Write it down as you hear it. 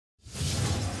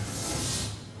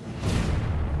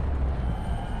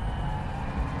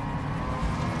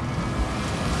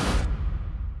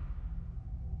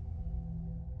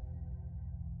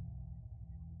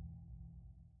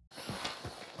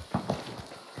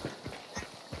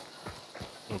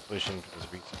I'm pushing because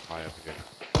his reach is high up again.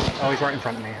 Oh, he's right in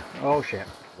front of me. Oh shit.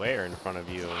 Where in front of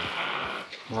you?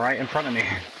 Right in front of me.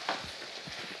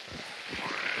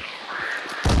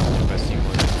 I see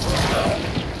one.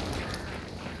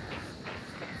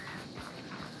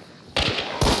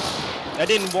 I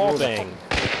didn't wallbang.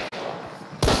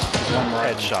 One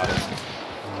right. Headshot him.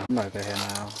 I'm over here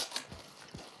now.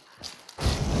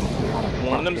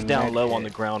 One of them's down low hit. on the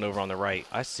ground over on the right.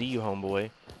 I see you,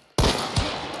 homeboy.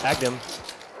 Tagged him.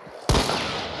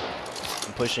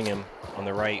 I'm pushing him on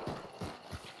the right.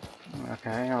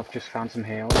 Okay, I've just found some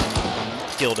heals.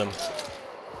 Killed him.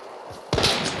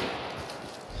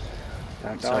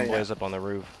 Don't Some die boys yet. up on the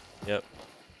roof. Yep.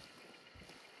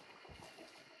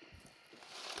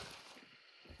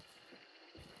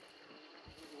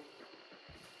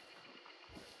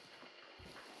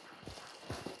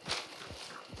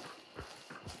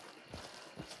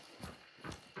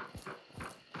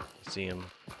 See him.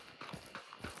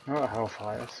 Oh,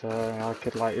 Hellfire, so I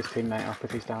could light his teammate up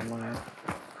if he's down low.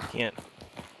 Can't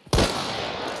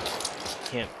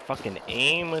fucking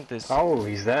aim with this. Oh,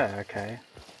 he's there, okay.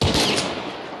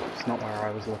 It's not where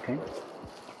I was looking.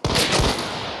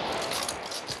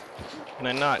 Can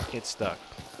I not get stuck?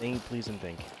 Thank you, please, and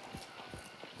thank you.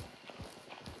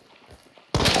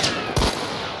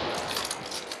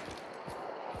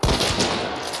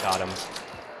 Got him.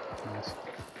 Nice.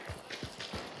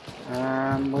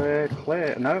 We're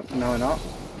clear. No, no, we're not.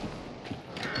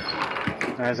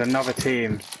 There's another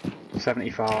team.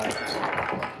 75.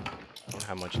 I don't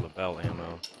have much Lebel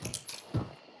ammo.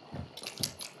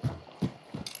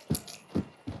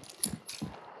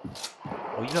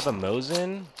 Oh, you have a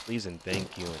Mosin? Please and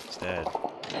thank you instead.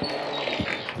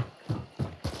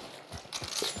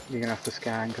 You're gonna have to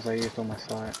scan because I used all my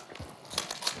sight.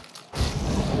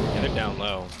 Yeah, they're down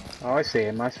low. Oh, I see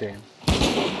him, I see him.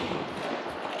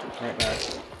 Right there.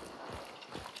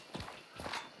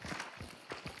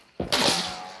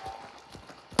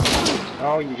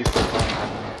 Oh, you just got fire.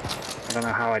 I don't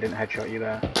know how I didn't headshot you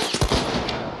there.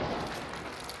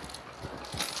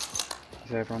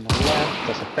 He's over on the left.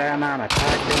 That's a fair man. I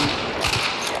tagged him.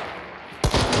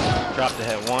 Dropped the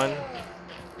hit one.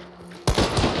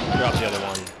 Dropped the other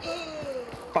one.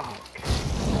 Fuck.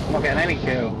 I'm not getting any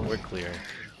kill. We're clear.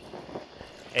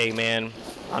 Hey man,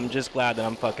 I'm just glad that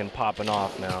I'm fucking popping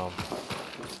off now.